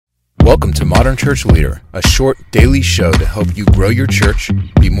Welcome to Modern Church Leader, a short daily show to help you grow your church,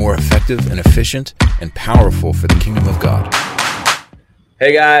 be more effective and efficient, and powerful for the kingdom of God.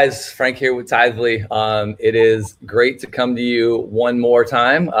 Hey guys, Frank here with Tithely. It is great to come to you one more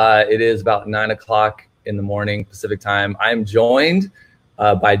time. It is about 9 o'clock in the morning Pacific time. I'm joined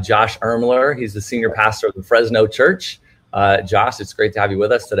by Josh Ermler. He's the senior pastor of the Fresno Church. Josh, it's great to have you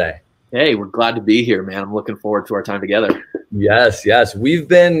with us today. Hey, we're glad to be here, man. I'm looking forward to our time together. Yes. We've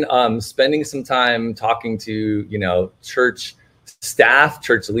been spending some time talking to, church staff,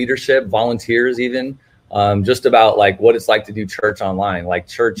 church leadership, volunteers even, just about like what it's like to do church online, like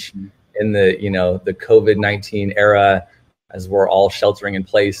church in the, the COVID-19 era, as we're all sheltering in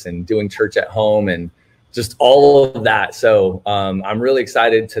place and doing church at home and just all of that. So I'm really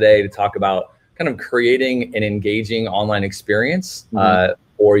excited today to talk about kind of creating an engaging online experience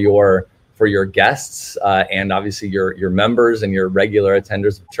for your guests and obviously your members and your regular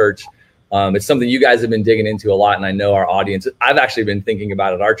attenders of church. It's something you guys have been digging into a lot, and I know our audience. I've actually been thinking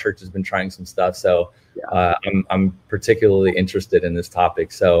about it. Our church has been trying some stuff, so I'm particularly interested in this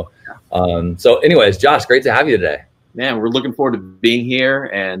topic. So anyways, Josh, great to have you today. Man, we're looking forward to being here,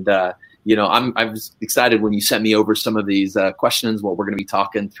 and I was excited when you sent me over some of these questions, what we're going to be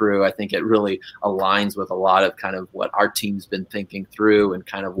talking through. I think it really aligns with a lot of kind of what our team's been thinking through and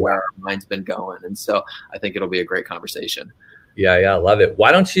kind of where our mind's been going. And so I think it'll be a great conversation. Yeah, I love it.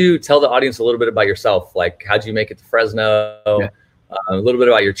 Why don't you tell the audience a little bit about yourself? Like, how'd you make it to Fresno? A little bit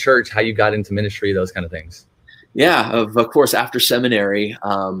about your church, how you got into ministry, those kind of things. Yeah, of course, after seminary,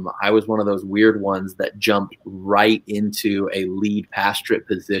 I was one of those weird ones that jumped right into a lead pastorate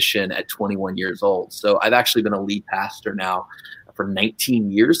position at 21 years old. So I've actually been a lead pastor now for 19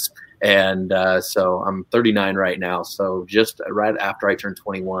 years. And so I'm 39 right now. So just right after I turned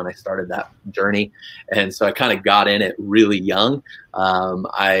 21, I started that journey. And so I kind of got in it really young.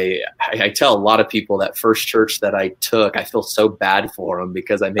 I tell a lot of people that first church that I took, I feel so bad for them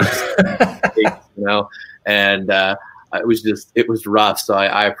because I made mistakes, and it was rough. So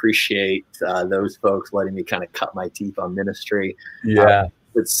I appreciate those folks letting me kind of cut my teeth on ministry. Yeah.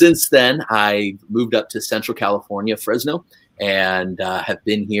 But since then, I moved up to Central California, Fresno, and have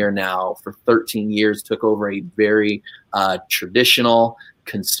been here now for 13 years, took over a very traditional,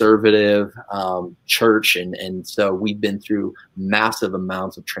 conservative church. And so we've been through massive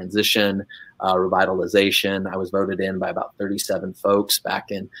amounts of transition, revitalization. I was voted in by about 37 folks back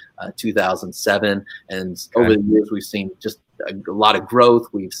in 2007. And over the years, we've seen just a lot of growth.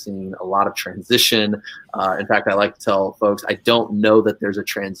 We've seen a lot of transition. In fact, I like to tell folks, I don't know that there's a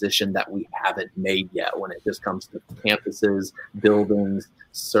transition that we haven't made yet when it just comes to campuses, buildings,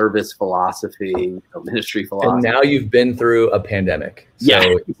 service philosophy, ministry philosophy. And now you've been through a pandemic. So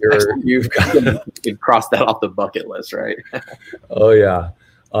you've crossed that off the bucket list, right? Oh yeah.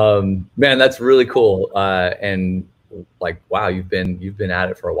 Man, that's really cool. And like, wow, you've been at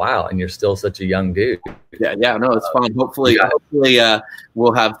it for a while and you're still such a young dude. Yeah, no, it's fun. Hopefully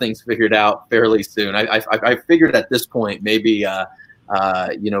we'll have things figured out fairly soon. I figured at this point, maybe,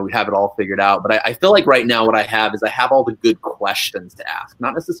 we have it all figured out, but I feel like right now what I have is I have all the good questions to ask,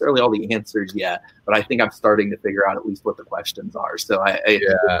 not necessarily all the answers yet, but I think I'm starting to figure out at least what the questions are. So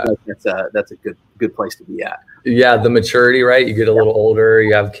that's a good place to be at. Yeah. The maturity, right? You get a little older,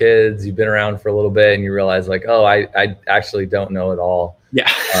 you have kids, you've been around for a little bit and you realize like, oh, I actually don't know it all. Yeah.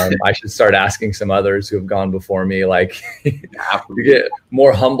 I should start asking some others who have gone before me. Like you get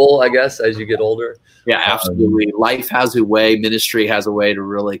more humble, I guess, as you get older. Yeah, absolutely. Life has a way, ministry has a way to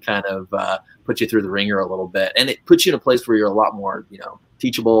really kind of put you through the ringer a little bit. And it puts you in a place where you're a lot more,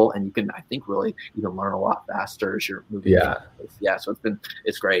 teachable, and you can, I think, really you can learn a lot faster as you're moving. Yeah. So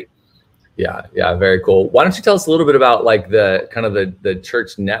it's great. Yeah. Very cool. Why don't you tell us a little bit about like the kind of the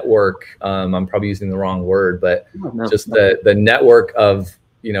church network? I'm probably using the wrong word, but the network of,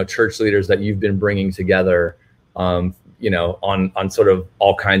 church leaders that you've been bringing together, on sort of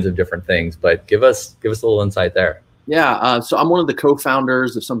all kinds of different things, but give us a little insight there. Yeah. So I'm one of the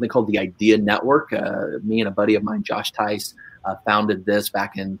co-founders of something called the Idea Network. Me and a buddy of mine, Josh Tice, founded this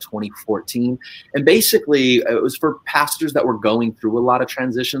back in 2014. And basically it was for pastors that were going through a lot of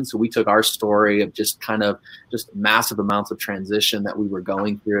transition. So we took our story of just massive amounts of transition that we were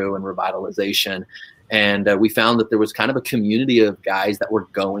going through and revitalization. And we found that there was kind of a community of guys that were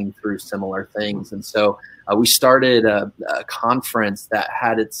going through similar things. And so we started a conference that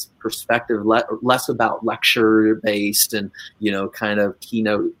had its perspective less about lecture-based and, kind of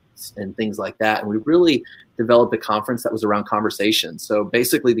keynotes and things like that. And we really developed a conference that was around conversation. So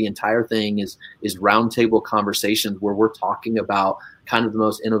basically the entire thing is roundtable conversations where we're talking about kind of the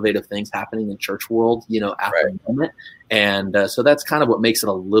most innovative things happening in church world, at Right. the moment. And so that's kind of what makes it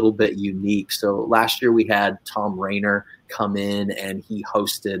a little bit unique. So last year we had Tom Rayner come in and he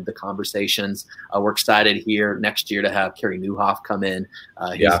hosted the conversations. We're excited here next year to have Carey Nieuwhof come in.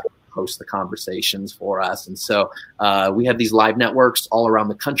 He's going to host the conversations for us. And so we have these live networks all around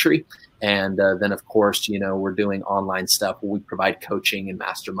the country. And then, of course, we're doing online stuff where we provide coaching and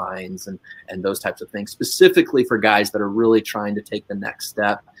masterminds and those types of things, specifically for guys that are really trying to take the next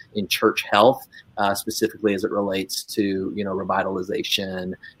step in church health, specifically as it relates to,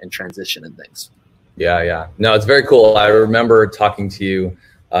 revitalization and transition and things. Yeah. No, it's very cool. I remember talking to you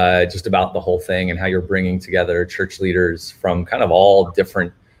just about the whole thing and how you're bringing together church leaders from kind of all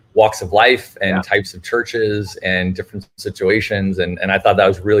different walks of life and types of churches and different situations. And I thought that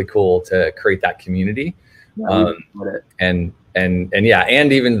was really cool to create that community. And even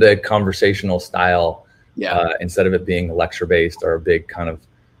the conversational style, instead of it being lecture based or a big kind of,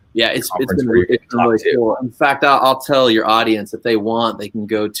 it's been really cool. In fact, I'll tell your audience if they want, they can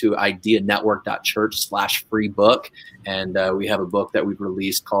go to ideanetwork.church/free book. And we have a book that we've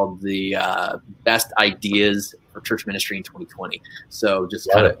released called the Best Ideas for Church Ministry in 2020. So just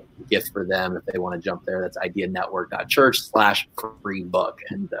kind of a gift for them if they want to jump there. That's ideanetwork.church/free book.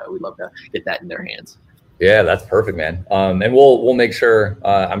 And we'd love to get that in their hands. Yeah, that's perfect, man. And we'll make sure,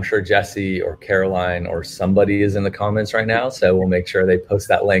 I'm sure Jesse or Caroline or somebody is in the comments right now. So we'll make sure they post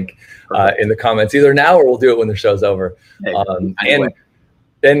that link in the comments either now or we'll do it when the show's over.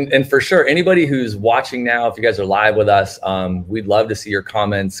 And for sure, anybody who's watching now, if you guys are live with us, we'd love to see your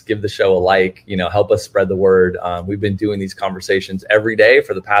comments. Give the show a like, help us spread the word. We've been doing these conversations every day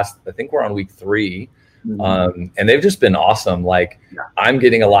for the past, I think we're on week 3. And they've just been awesome. I'm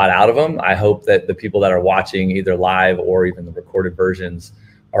getting a lot out of them. I hope that the people that are watching either live or even the recorded versions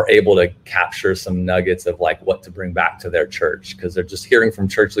are able to capture some nuggets of what to bring back to their church, because they're just hearing from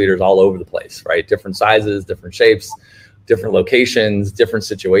church leaders all over the place, right? Different sizes, different shapes, different locations, different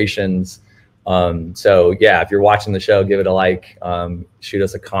situations. So if you're watching the show, give it a like, shoot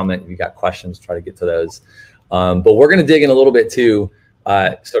us a comment. If you got questions, try to get to those. But we're going to dig in a little bit too,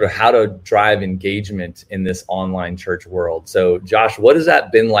 sort of how to drive engagement in this online church world. So Josh, what has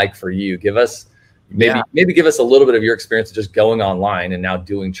that been like for you? Give us maybe give us a little bit of your experience of just going online and now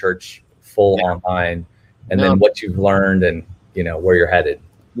doing church full online, and then what you've learned and where you're headed.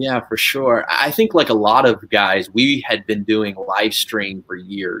 Yeah, for sure. I think like a lot of guys, we had been doing live stream for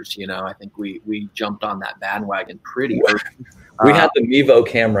years. I think we jumped on that bandwagon pretty early. We had the Mevo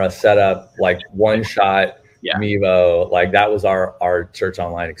camera set up, one shot Mevo, that was our church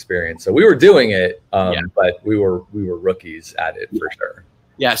online experience. So we were doing it, but we were rookies at it for sure.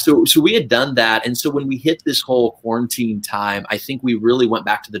 Yeah, so we had done that. And so when we hit this whole quarantine time, I think we really went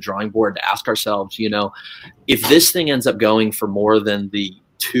back to the drawing board to ask ourselves, if this thing ends up going for more than the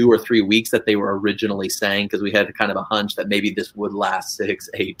 2 or 3 weeks that they were originally saying, because we had kind of a hunch that maybe this would last 6,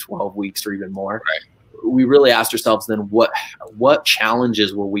 8, 12 weeks or even more. Right. We really asked ourselves then what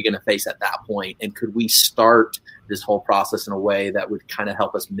challenges were we going to face at that point, and could we start this whole process in a way that would kind of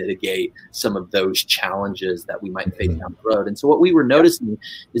help us mitigate some of those challenges that we might face down the road. And so what we were noticing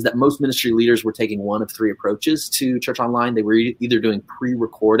is that most ministry leaders were taking one of 3 approaches to church online. They were either doing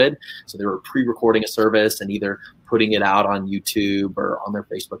pre-recorded, so they were pre-recording a service and either putting it out on YouTube or on their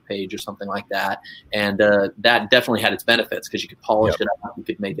Facebook page or something like that. And that definitely had its benefits because you could polish it up, you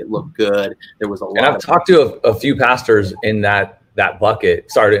could make it look good. There was a lot. And I've talked to a few pastors in that bucket.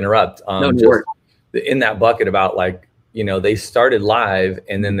 Sorry to interrupt. In that bucket about they started live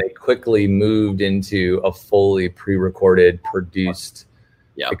and then they quickly moved into a fully pre-recorded, produced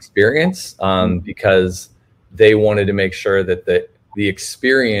experience because they wanted to make sure that the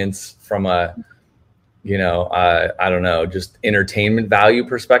experience from a I don't know, just entertainment value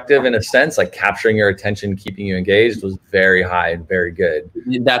perspective, in a sense, capturing your attention, keeping you engaged, was very high and very good.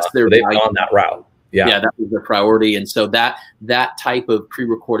 That's their they've gone that route. Yeah, that was their priority. And so that type of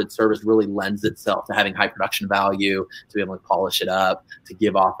pre-recorded service really lends itself to having high production value, to be able to polish it up, to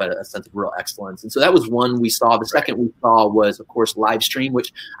give off a sense of real excellence. And so that was one we saw. The second we saw was, of course, live stream,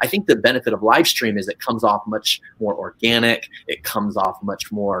 which I think the benefit of live stream is it comes off much more organic. It comes off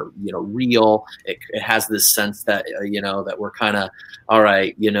much more, real. It has this sense that, that we're kind of, all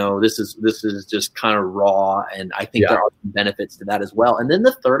right, this is just kind of raw. And I think there are some benefits to that as well. And then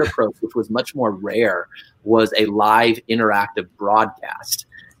the third approach, which was much more rare, was a live interactive broadcast.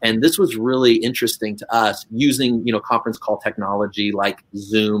 And this was really interesting to us, using, conference call technology like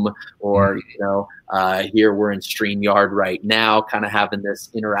Zoom or, here we're in StreamYard right now, kind of having this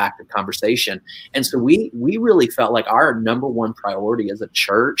interactive conversation. And so we really felt like our number one priority as a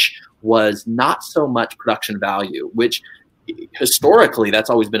church was not so much production value, which historically, that's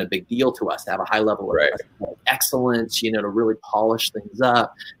always been a big deal to us, to have a high level of Right. excellence, to really polish things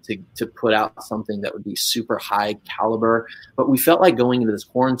up, to put out something that would be super high caliber. But we felt like going into this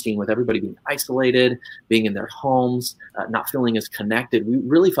quarantine with everybody being isolated, being in their homes, not feeling as connected, we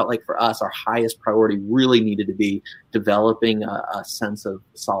really felt like for us, our highest priority really needed to be developing a sense of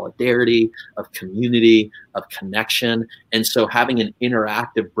solidarity, of community, of connection. And so having an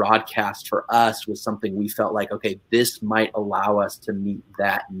interactive broadcast for us was something we felt like, okay, this might allow us to meet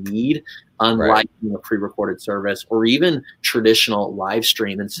that need, unlike a pre-recorded service or even traditional live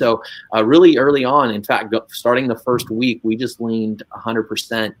stream. And so really early on, in fact, starting the first week, we just leaned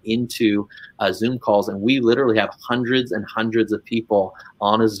 100% into Zoom calls, and we literally have hundreds and hundreds of people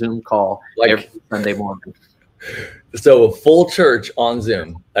on a Zoom call every Sunday morning. So a full church on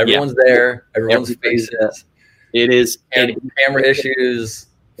Zoom. Everyone's there. Everyone's faces. It is. And camera issues.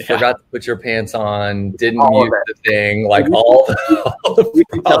 Forgot to put your pants on. Didn't mute the thing. Like all the we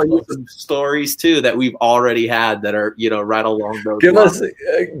can tell you some stories too that we've already had that are right along those.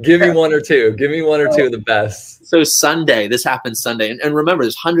 Give me one or two. Give me one or two of the best. So Sunday, this happened Sunday, and remember,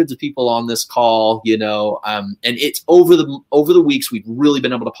 there's hundreds of people on this call. And it's over the weeks we've really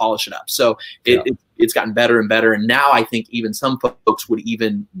been able to polish it up. So it's gotten better and better. And now I think even some folks would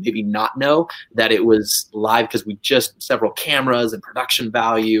even maybe not know that it was live because we just several cameras and production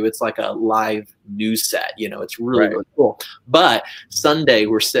value. It's like a live news set. It's really, really cool. But Sunday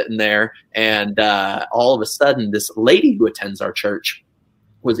we're sitting there and all of a sudden this lady who attends our church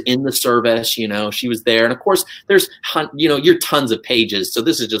was in the service, she was there. And of course there's, you're tons of pages. So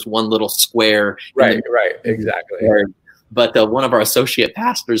this is just one little square. Right. Exactly. But one of our associate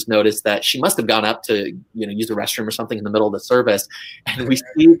pastors noticed that she must have gone up to, use the restroom or something in the middle of the service. And we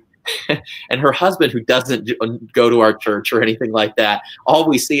see, and her husband, who doesn't go to our church or anything like that, all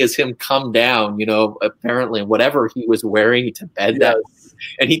we see is him come down, apparently whatever he was wearing to bed that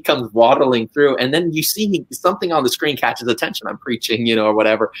and he comes waddling through, and then you see something on the screen catches attention. I'm preaching, or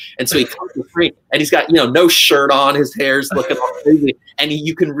whatever. And so he comes to the screen and he's got, no shirt on, his hair's looking all crazy. And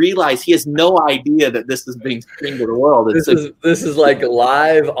you can realize he has no idea that this is being streamed to the world. This is like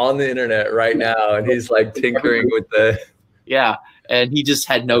live on the internet right now. And he's like tinkering with and he just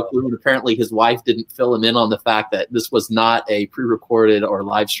had no clue. And apparently his wife didn't fill him in on the fact that this was not a pre-recorded or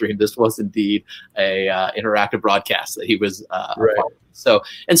live stream. This was indeed a interactive broadcast that he was So,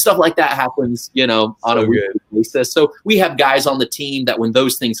 and stuff like that happens, on a weekly basis. So we have guys on the team that when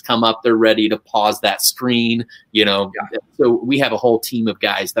those things come up, they're ready to pause that screen, So we have a whole team of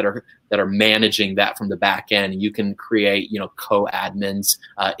guys that are managing that from the back end. You can create, co-admins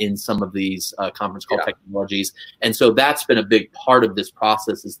in some of these conference call technologies. And so that's been a big part of this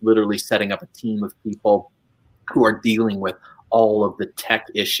process, is literally setting up a team of people who are dealing with all of the tech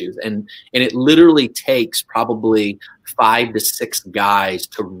issues. And it literally takes probably 5 to 6 guys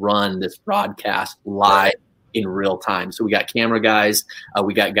to run this broadcast live in real time. So we got camera guys,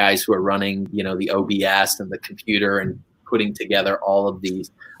 we got guys who are running, the OBS and the computer and putting together all of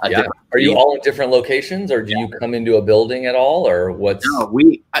these. Are you all in different locations, or do you come into a building at all, or what's?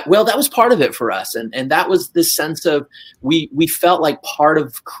 No, that was part of it for us. And that was this sense of, we felt like part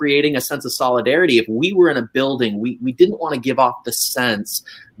of creating a sense of solidarity. If we were in a building, we didn't want to give off the sense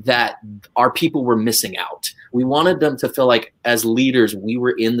that our people were missing out. We wanted them to feel like, as leaders, we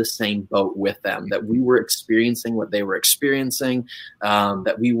were in the same boat with them, that we were experiencing what they were experiencing,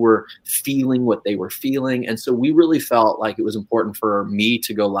 that we were feeling what they were feeling. And so we really felt like it was important for me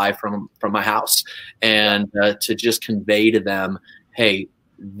to go live from my house and to just convey to them, hey,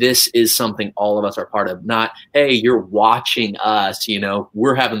 this is something all of us are part of. Not, hey, you're watching us,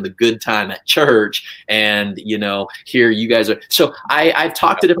 we're having the good time at church, and here you guys are. So I've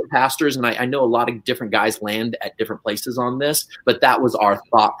talked to different pastors, and I know a lot of different guys land at different places on this, but that was our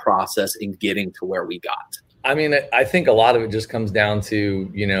thought process in getting to where we got. I mean, I think a lot of it just comes down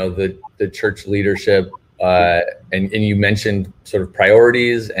to, the church leadership, and you mentioned sort of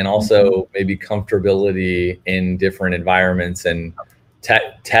priorities, and also maybe comfortability in different environments, and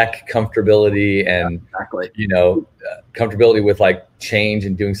tech comfortability, and comfortability with like change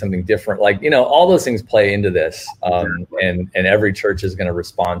and doing something different. Like, all those things play into this, and every church is going to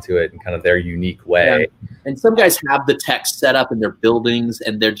respond to it in kind of their unique way. Yeah. And some guys have the tech set up in their buildings,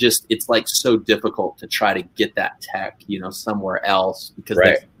 and it's like so difficult to try to get that tech, somewhere else, because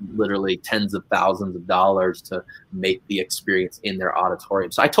it's literally tens of thousands of dollars to make the experience in their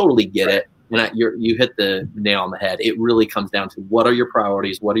auditorium. So I totally get it. And you hit the nail on the head. It really comes down to what are your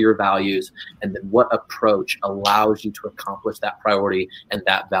priorities, what are your values, and then what approach allows you to accomplish that priority and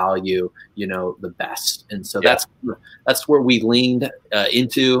that value, the best. And so that's where we leaned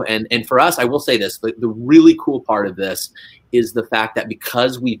into. And for us, I will say this, the really cool part of this is the fact that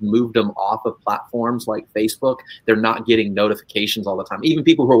because we've moved them off of platforms like Facebook, they're not getting notifications all the time. Even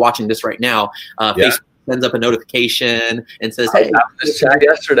people who are watching this right now, Facebook sends up a notification and says, hey. I had this chat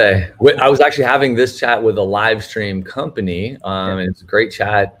yesterday. I was actually having this chat with a live stream company. And it's a great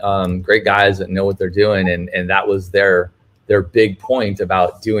chat, great guys that know what they're doing. And that was their big point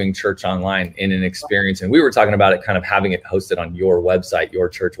about doing church online in an experience. And we were talking about it, kind of having it hosted on your website, your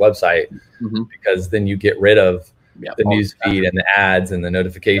church website, because then you get rid of the news feed and the ads and the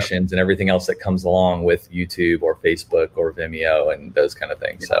notifications and everything else that comes along with YouTube or Facebook or Vimeo and those kind of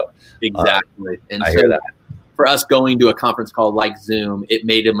things. So exactly. And I hear that. For us going to a conference call like Zoom, it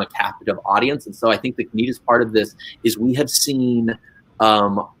made them a captive audience. And so I think the neatest part of this is we have seen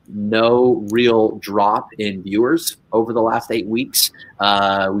no real drop in viewers over the last 8 weeks.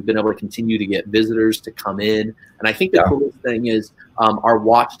 We've been able to continue to get visitors to come in. And I think the coolest thing is our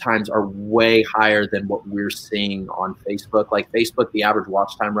watch times are way higher than what we're seeing on Facebook. Like Facebook, the average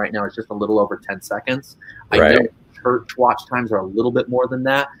watch time right now is just a little over 10 seconds. I know church watch times are a little bit more than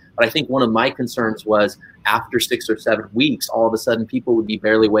that. But I think one of my concerns was after 6 or 7 weeks, all of a sudden people would be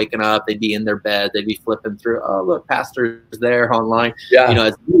barely waking up. They'd be in their bed. They'd be flipping through. Oh, look, pastor's there online.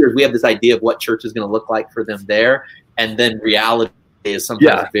 As leaders, we have this idea of what church is going to look like for them there. And then reality is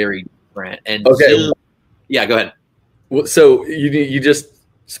sometimes very different. And Zoom, go ahead. Well, so you just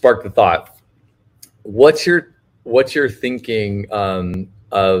sparked the thought. What's your thinking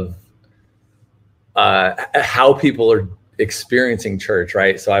of how people are experiencing church,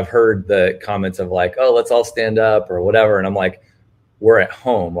 right? So I've heard the comments of like, oh, let's all stand up or whatever. And I'm like, we're at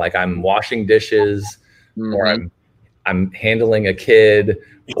home. Like I'm washing dishes or I'm handling a kid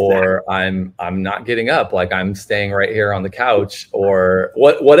or I'm not getting up. Like I'm staying right here on the couch or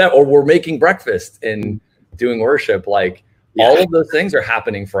whatever, or we're making breakfast and doing worship. Like all of those things are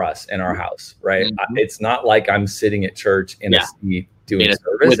happening for us in our house, right? It's not like I'm sitting at church in a seat doing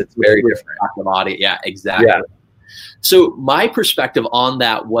service. It's very different. Yeah, exactly. Yeah. So my perspective on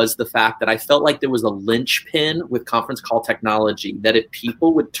that was the fact that I felt like there was a linchpin with conference call technology, that if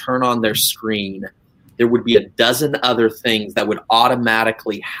people would turn on their screen, there would be a dozen other things that would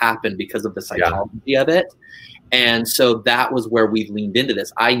automatically happen because of the psychology of it. And so that was where we leaned into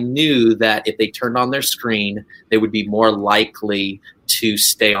this. I knew that if they turned on their screen, they would be more likely to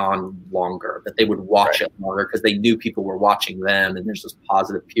stay on longer, that they would watch it longer because they knew people were watching them, and there's this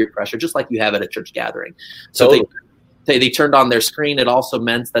positive peer pressure, just like you have at a church gathering. So they turned on their screen. It also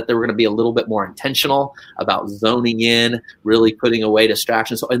meant that they were going to be a little bit more intentional about zoning in, really putting away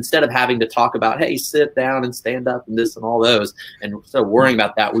distractions. So instead of having to talk about, hey, sit down and stand up and this and all those, and so worrying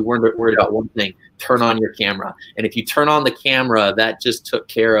about that, we weren't worried about one thing: turn on your camera. And if you turn on the camera, that just took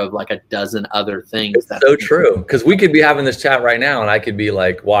care of like a dozen other things. It's so true, because we could be having this chat right now and I could be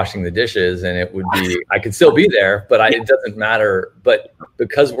like washing the dishes and it would be, I could still be there, but it doesn't matter. But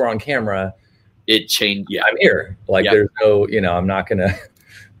because we're on camera, it changed. Yeah, I'm here. Like there's no, I'm not going to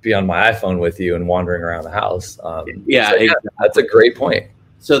be on my iPhone with you and wandering around the house. That's a great point.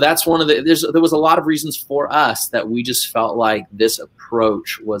 So that's one of there was a lot of reasons for us that we just felt like this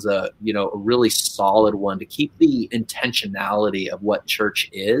approach was a really solid one to keep the intentionality of what church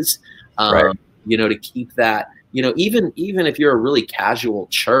is, to keep that, even if you're a really casual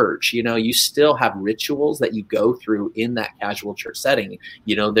church, you still have rituals that you go through in that casual church setting.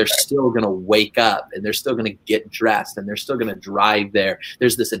 They're still going to wake up and they're still going to get dressed and they're still going to drive there.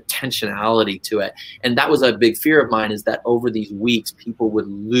 There's this intentionality to it. And that was a big fear of mine, is that over these weeks, people would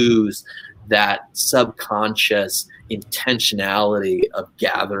lose that subconscious intentionality of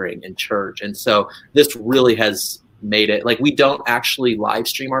gathering in church. And so this really has made it like we don't actually live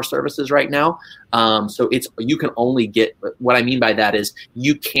stream our services right now. So you can only get, what I mean by that is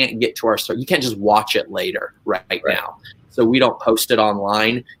you can't get to you can't just watch it later right now. So we don't post it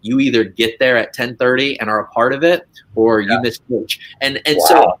online. You either get there at 10:30 and are a part of it, or you miss church. And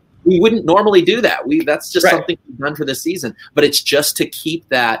so we wouldn't normally do that. That's just something we've done for this season, but it's just to keep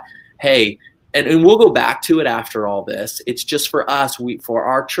that, hey, and we'll go back to it after all this. It's just for us, for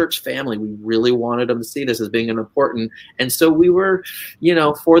our church family, we really wanted them to see this as being an important. And so we were,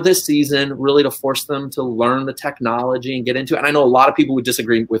 for this season, really to force them to learn the technology and get into it. And I know a lot of people would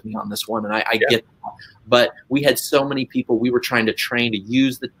disagree with me on this one, and I get that. but we had so many people we were trying to train to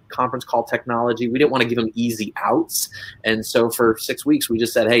use the conference call technology. We didn't want to give them easy outs. And so for 6 weeks, we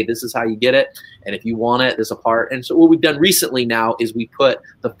just said, hey, this is how you get it. And if you want it, this is a part. And so what we've done recently now is we put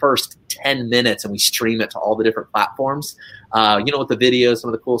the first 10 minutes and we stream it to all the different platforms. With the videos, some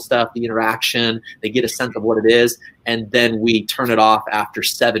of the cool stuff, the interaction, they get a sense of what it is. And then we turn it off after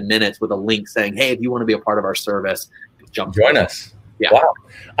 7 minutes with a link saying, hey, if you want to be a part of our service, join us. Yeah. Wow.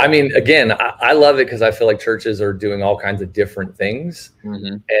 I mean, again, I love it because I feel like churches are doing all kinds of different things.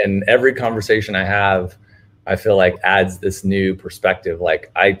 Mm-hmm. And every conversation I have, I feel like adds this new perspective. Like,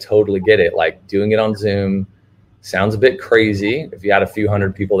 I totally get it. Like, doing it on Zoom sounds a bit crazy. If you had a few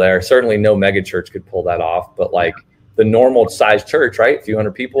hundred people there, certainly no mega church could pull that off. But like the normal size church, right? A few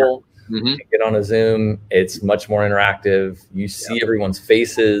hundred people, mm-hmm. get on a Zoom. It's much more interactive. You see everyone's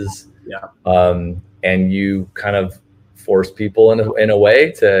faces. And you kind of force people in a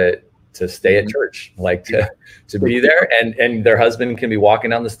way to stay at church, like to be there, and their husband can be walking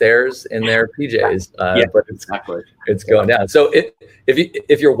down the stairs in their PJs, but it's going down. So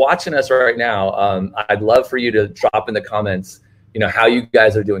if you're watching us right now, I'd love for you to drop in the comments, how you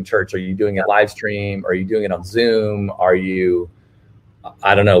guys are doing church. Are you doing it live stream? Are you doing it on Zoom? Are you,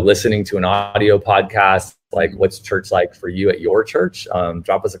 I don't know, listening to an audio podcast? Like, what's church like for you at your church?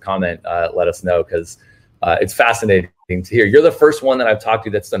 Drop us a comment, let us know, because it's fascinating to hear. You're the first one that I've talked to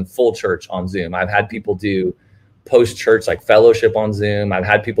that's done full church on Zoom. I've had people do post-church, like fellowship on Zoom. I've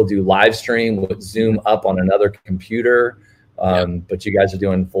had people do live stream with Zoom up on another computer. But you guys are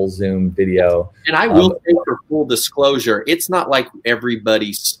doing full Zoom video. And I will say, for full disclosure, it's not like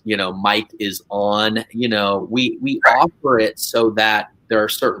everybody's, mic is on. We offer it so that there are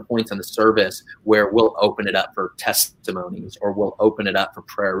certain points in the service where we'll open it up for testimonies or we'll open it up for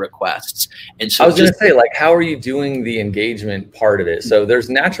prayer requests. And so I was going to say, like, how are you doing the engagement part of it? So there's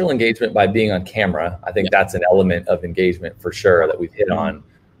natural engagement by being on camera. I think that's an element of engagement for sure that we've hit on.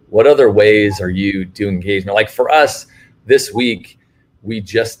 What other ways are you doing engagement? Like for us this week, we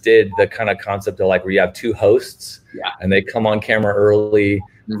just did the kind of concept of like where you have two hosts and they come on camera early.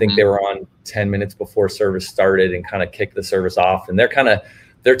 I think they were on 10 minutes before service started and kind of kick the service off. And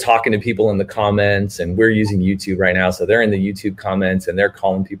they're talking to people in the comments, and we're using YouTube right now. So they're in the YouTube comments and they're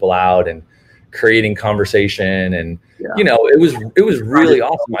calling people out and creating conversation. And, it was really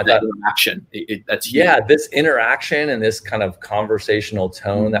awesome. I thought interaction. This interaction and this kind of conversational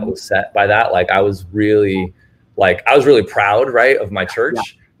tone that was set by that. Like, I was really proud, right, of my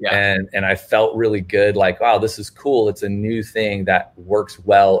church. And I felt really good, like, wow, this is cool. It's a new thing that works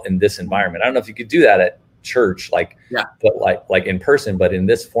well in this environment. I don't know if you could do that at church, but like in person, but in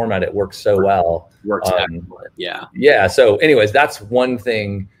this format, it works so well. So anyways, that's one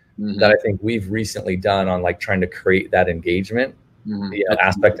thing that I think we've recently done on like trying to create that engagement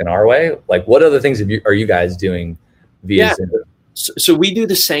aspect in our way. Like, what other things are you guys doing via Zoom? So we do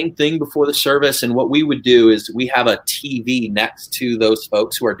the same thing before the service. And what we would do is we have a TV next to those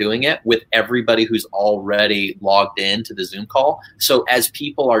folks who are doing it with everybody who's already logged in to the Zoom call. So as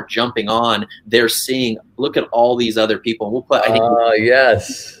people are jumping on, they're seeing, look at all these other people. We'll put, I think,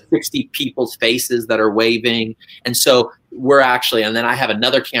 60 people's faces that are waving. And so we're actually, and then I have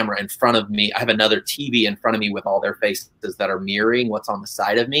another camera in front of me. I have another TV in front of me with all their faces that are mirroring what's on the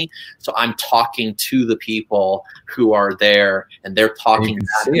side of me. So I'm talking to the people who are there, and they're talking.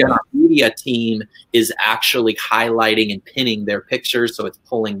 And our media team is actually highlighting and pinning their pictures. So it's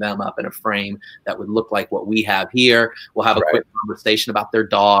pulling them up in a frame that would look like what we have here. We'll have a quick conversation about their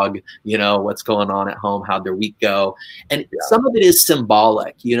dog, what's going on at home, how'd their week go. And some of it is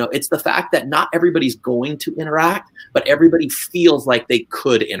symbolic. It's the fact that not everybody's going to interact, but everybody feels like they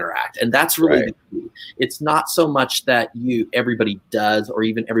could interact. And that's really the key. It's not so much that everybody does or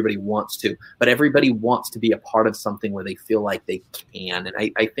even everybody wants to, but everybody wants to be a part of something where they feel like they can.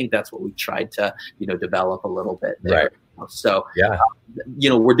 And I think that's what we tried to, develop a little bit there. So,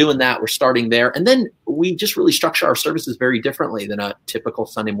 we're doing that. We're starting there. And then we just really structure our services very differently than a typical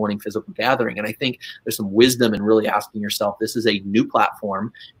Sunday morning physical gathering. And I think there's some wisdom in really asking yourself, this is a new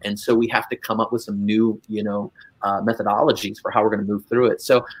platform. And so we have to come up with some new, methodologies for how we're going to move through it.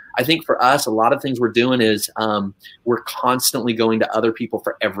 So I think for us, a lot of things we're doing is we're constantly going to other people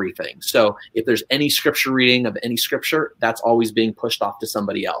for everything. So if there's any scripture reading of any scripture, that's always being pushed off to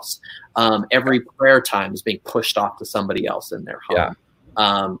somebody else. Every prayer time is being pushed off to somebody else in their home.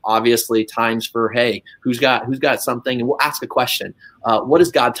 Obviously times for, hey, who's got something, and we'll ask a question. What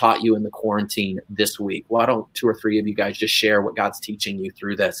has God taught you in the quarantine this week? Why don't 2 or 3 of you guys just share what God's teaching you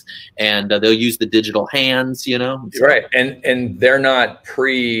through this? And they'll use the digital hands, so. Right. And they're not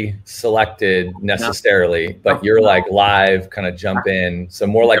pre-selected necessarily, but you're like live, kind of jump in. So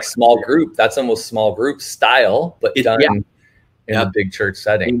more like small group. That's almost small group style, but done in a big church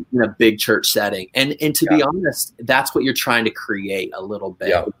setting. In a big church setting. And to be honest, that's what you're trying to create a little bit.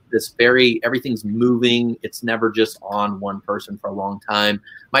 Yeah. Everything's moving. It's never just on one person for a long time.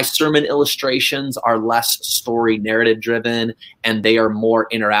 My sermon illustrations are less story narrative driven, and they are more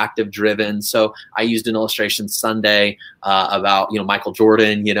interactive driven. So I used an illustration Sunday about, Michael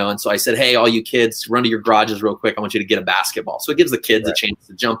Jordan, and so I said, hey, all you kids, run to your garages real quick. I want you to get a basketball. So it gives the kids a chance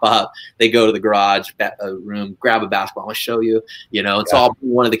to jump up. They go to the garage room, grab a basketball. I want to show you, and so I'll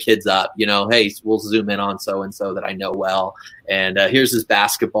bring one of the kids up, hey, we'll zoom in on so-and-so that I know well. And here's his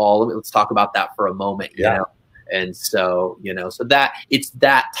basketball. Let's talk about that for a moment, you know? And so, so that it's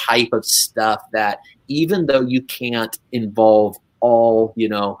that type of stuff that even though you can't involve all,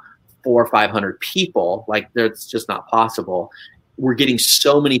 400 or 500 people, like that's just not possible. We're getting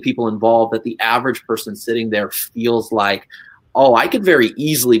so many people involved that the average person sitting there feels like, oh, I could very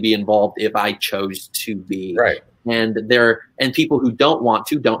easily be involved if I chose to be. Right. And people who don't want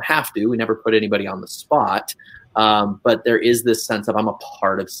to, don't have to. We never put anybody on the spot. But there is this sense of I'm a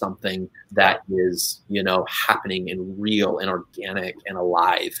part of something that is, happening and real and organic and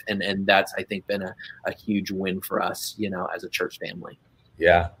alive. And that's, I think, been a huge win for us, as a church family.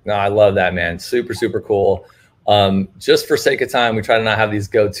 Yeah, no, I love that, man. Super, super cool. Just for sake of time, we try to not have these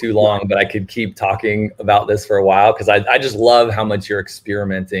go too long, but I could keep talking about this for a while because I just love how much you're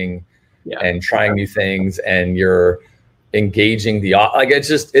experimenting and trying new things, and you're engaging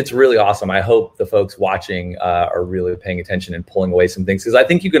it's really awesome. I hope the folks watching are really paying attention and pulling away some things, because I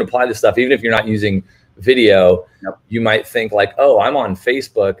think you can apply this stuff even if you're not using video. You might think like, oh, I'm on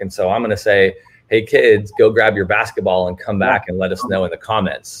Facebook, and so I'm going to say, hey kids, go grab your basketball and come back and let us know in the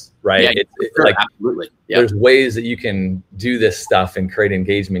comments, right? Absolutely. There's ways that you can do this stuff and create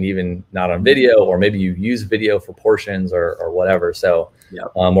engagement even not on video, or maybe you use video for portions or whatever. So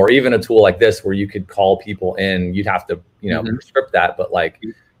or even a tool like this where you could call people in. You'd have to script that, but like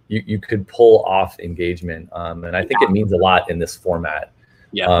you could pull off engagement, and I think it means a lot in this format.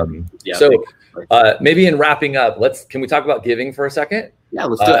 So maybe in wrapping up, can we talk about giving for a second? Yeah,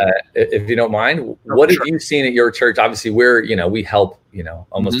 let's do it. If you don't mind. What have you seen at your church? Obviously, we help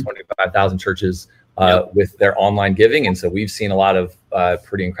almost 25,000 churches with their online giving, and so we've seen a lot of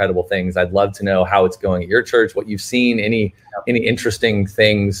pretty incredible things. I'd love to know how it's going at your church, what you've seen, any interesting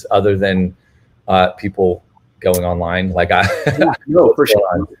things other than people going online like I. For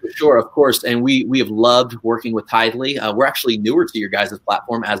sure, of course. And we have loved working with Tithely. We're actually newer to your guys'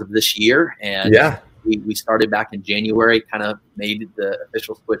 platform as of this year, and we started back in January, kind of made the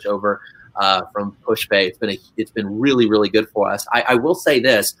official switch over from PushPay. It's been really, really good for us. I will say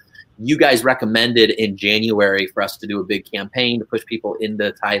this. You guys recommended in January for us to do a big campaign to push people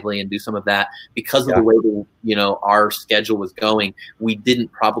into Tithely and do some of that. Because of the way that, our schedule was going, we didn't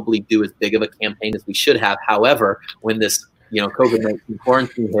probably do as big of a campaign as we should have. However, when this COVID-19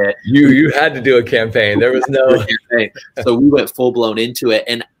 quarantine hit, you had to do a campaign. There was no campaign. So we went full blown into it.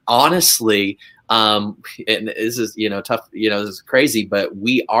 And honestly, and this is, tough, this is crazy, but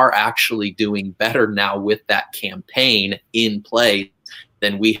we are actually doing better now with that campaign in place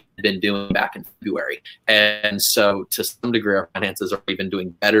than we had been doing back in February. And so to some degree, our finances are even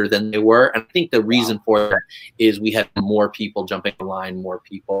doing better than they were. And I think the reason for that is we had more people jumping online, more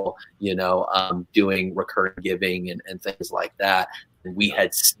people, doing recurring giving and things like that than we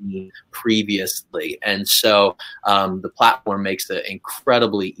had seen previously. And so the platform makes it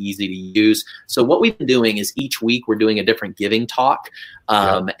incredibly easy to use. So what we've been doing is each week we're doing a different giving talk.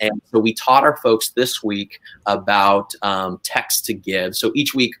 And so we taught our folks this week about text to give. So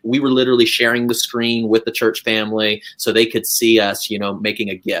each week we were literally sharing the screen with the church family so they could see us, making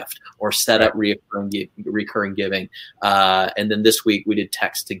a gift or set up recurring giving. And then this week we did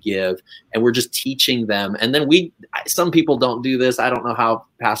text to give, and we're just teaching them. And then some people don't do this. I don't know how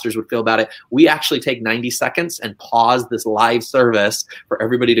pastors would feel about it. We actually take 90 seconds and pause this live service for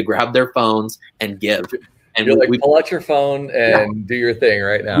everybody to grab their phones and give. And you're we pull out your phone and do your thing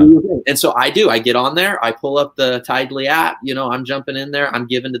right now. And so I get on there. I pull up the Tithely app. I'm jumping in there. I'm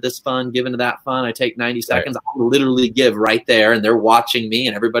giving to this fund, giving to that fund. I take 90 seconds. I literally give right there, and they're watching me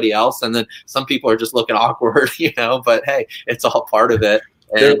and everybody else. And then some people are just looking awkward, but hey, it's all part of it.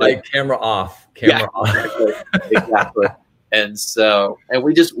 And they're like camera off. Exactly. And so, and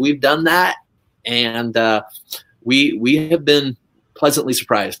we've done that, and we have been pleasantly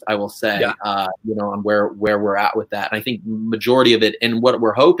surprised, I will say, on where we're at with that. And I think majority of it, and what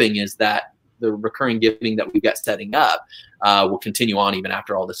we're hoping is that the recurring giving that we've got setting up will continue on even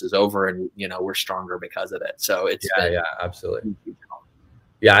after all this is over, and we're stronger because of it. So it's absolutely.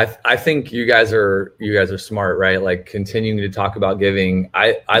 Yeah, I think you guys are smart, right? Like continuing to talk about giving.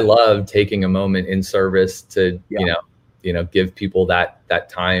 I love taking a moment in service to give people that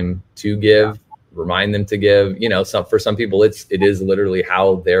time to give, remind them to give. For some people it is literally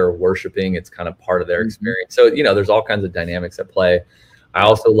how they're worshiping. It's kind of part of their experience. So there's all kinds of dynamics at play. I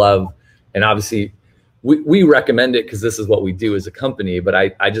also love, and obviously we recommend it because this is what we do as a company, but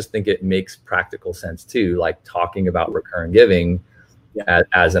I just think it makes practical sense too, like talking about recurring giving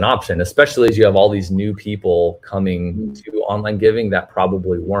as an option, especially as you have all these new people coming to online giving that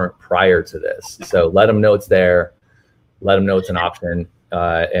probably weren't prior to this. So let them know it's there, let them know it's an option,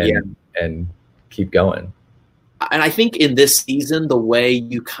 and keep going. And I think in this season, the way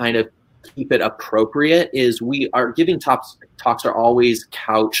you kind of keep it appropriate is our giving talks are always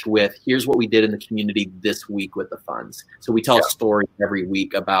couched with, here's what we did in the community this week with the funds. So we tell a story every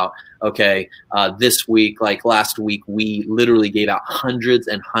week about, this week, like last week, we literally gave out hundreds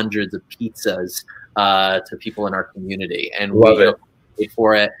and hundreds of pizzas to people in our community, and we paid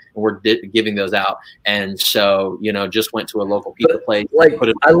for it, and we're giving those out. And so, just went to a local pizza place.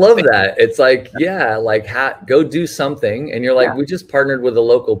 I love that. It's like, go do something. And you're like, we just partnered with a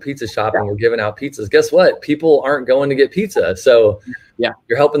local pizza shop and we're giving out pizzas. Guess what? People aren't going to get pizza. So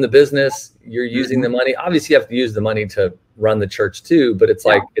you're helping the business. You're using the money. Obviously you have to use the money to run the church too, but it's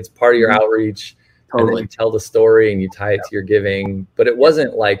like, it's part of your outreach. Totally. And then you tell the story and you tie it to your giving, but it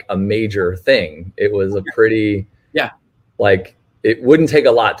wasn't like a major thing. It was a pretty, it wouldn't take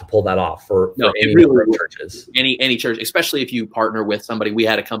a lot to pull that off for any number of churches. Any church, especially if you partner with somebody. We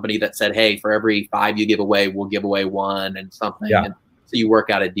had a company that said, hey, for every 5 you give away, we'll give away 1 and something. Yeah. And so you work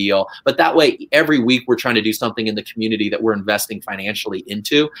out a deal. But that way, every week we're trying to do something in the community that we're investing financially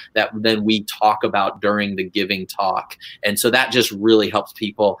into that then we talk about during the giving talk. And so that just really helps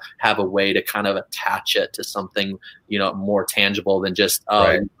people have a way to kind of attach it to something, more tangible than just,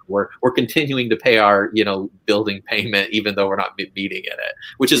 we're continuing to pay our, building payment, even though we're not meeting in it,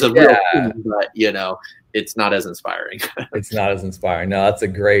 which is a real thing, but, it's not as inspiring. It's not as inspiring. No, that's a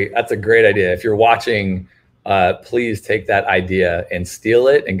great idea. If you're watching, please take that idea and steal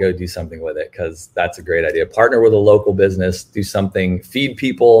it and go do something with it, because that's a great idea. Partner with a local business, do something, feed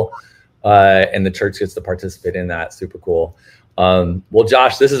people, and the church gets to participate in that. Super cool. Well,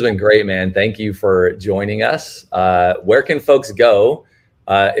 Josh, this has been great, man. Thank you for joining us. Where can folks go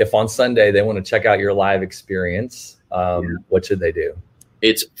if on Sunday they want to check out your live experience? What should they do?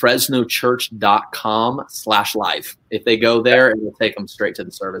 It's fresnochurch.com/live. If they go there, it will take them straight to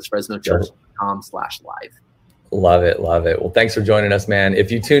the service, fresnochurch.com/live. Love it. Well, thanks for joining us, man.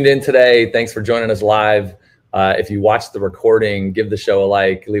 If you tuned in today, thanks for joining us live. If you watched the recording, give the show a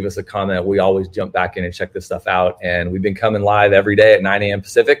like, leave us a comment. We always jump back in and check this stuff out. And we've been coming live every day at 9 a.m.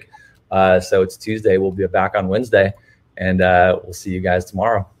 Pacific. So it's Tuesday. We'll be back on Wednesday. And we'll see you guys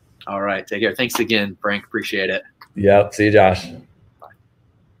tomorrow. All right. Take care. Thanks again, Frank. Appreciate it. Yep. See you, Josh. Bye.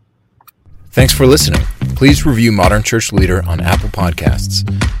 Thanks for listening. Please review Modern Church Leader on Apple Podcasts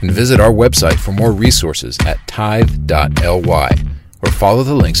and visit our website for more resources at tithe.ly or follow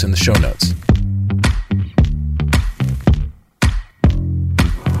the links in the show notes.